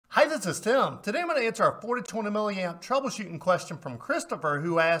Hi, this is Tim. Today I'm going to answer our 4 to 20 milliamp troubleshooting question from Christopher,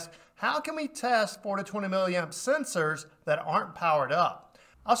 who asked, how can we test 4 to 20 milliamp sensors that aren't powered up?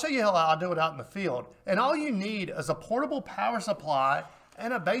 I'll show you how I do it out in the field. And all you need is a portable power supply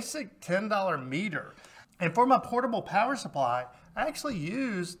and a basic $10 meter. And for my portable power supply, I actually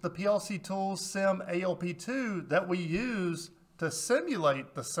use the PLC Tools SIM-ALP2 that we use to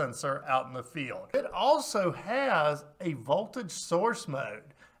simulate the sensor out in the field. It also has a voltage source mode.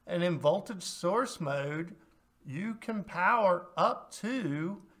 And in voltage source mode, you can power up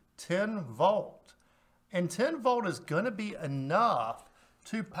to 10 volt. And 10 volt is going to be enough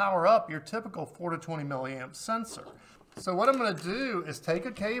to power up your typical 4 to 20 milliamp sensor. So what I'm going to do is take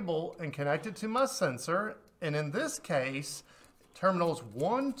a cable and connect it to my sensor. And in this case, terminals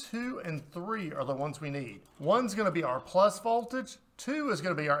 1, 2, and 3 are the ones we need. 1's going to be our plus voltage, 2 is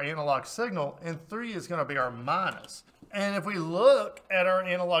going to be our analog signal, and 3 is going to be our minus. And if we look at our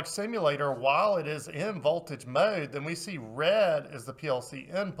analog simulator while it is in voltage mode, then we see red is the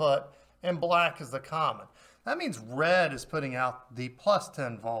PLC input and black is the common. That means red is putting out the plus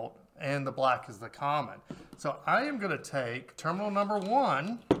 10 volt and the black is the common. So I am going to take terminal number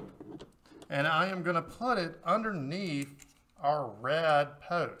 1 and I am going to put it underneath our red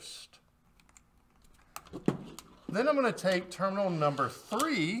post. Then I'm going to take terminal number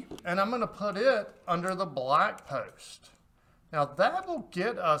 3 and I'm going to put it under the black post. Now that will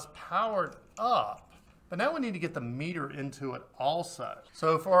get us powered up, but now we need to get the meter into it also.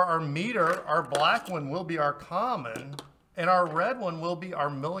 So for our meter, our black one will be our common and our red one will be our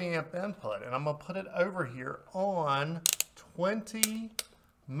milliamp input. And I'm going to put it over here on 20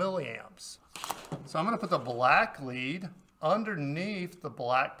 milliamps. So I'm going to put the black lead underneath the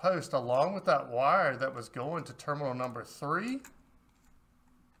black post along with that wire that was going to terminal number 3.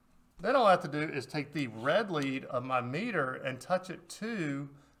 Then all I have to do is take the red lead of my meter and touch it to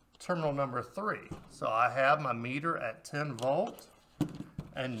terminal number 3. So I have my meter at 10 volt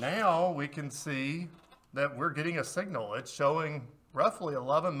and now we can see that we're getting a signal. It's showing roughly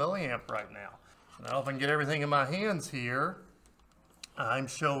 11 milliamp right now. Now if I can get everything in my hands here, I'm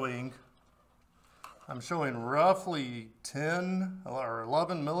showing roughly 10 or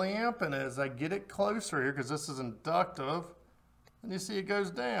 11 milliamp, and as I get it closer here, because this is inductive, and you see it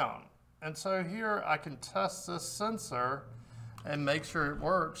goes down. And so here I can test this sensor and make sure it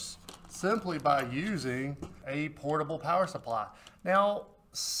works simply by using a portable power supply. Now,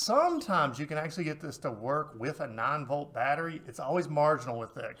 sometimes you can actually get this to work with a 9-volt battery. It's always marginal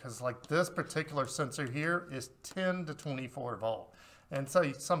with it, because like this particular sensor here is 10 to 24 volt. And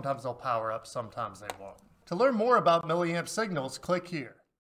so sometimes they'll power up, sometimes they won't. To learn more about milliamp signals, click here.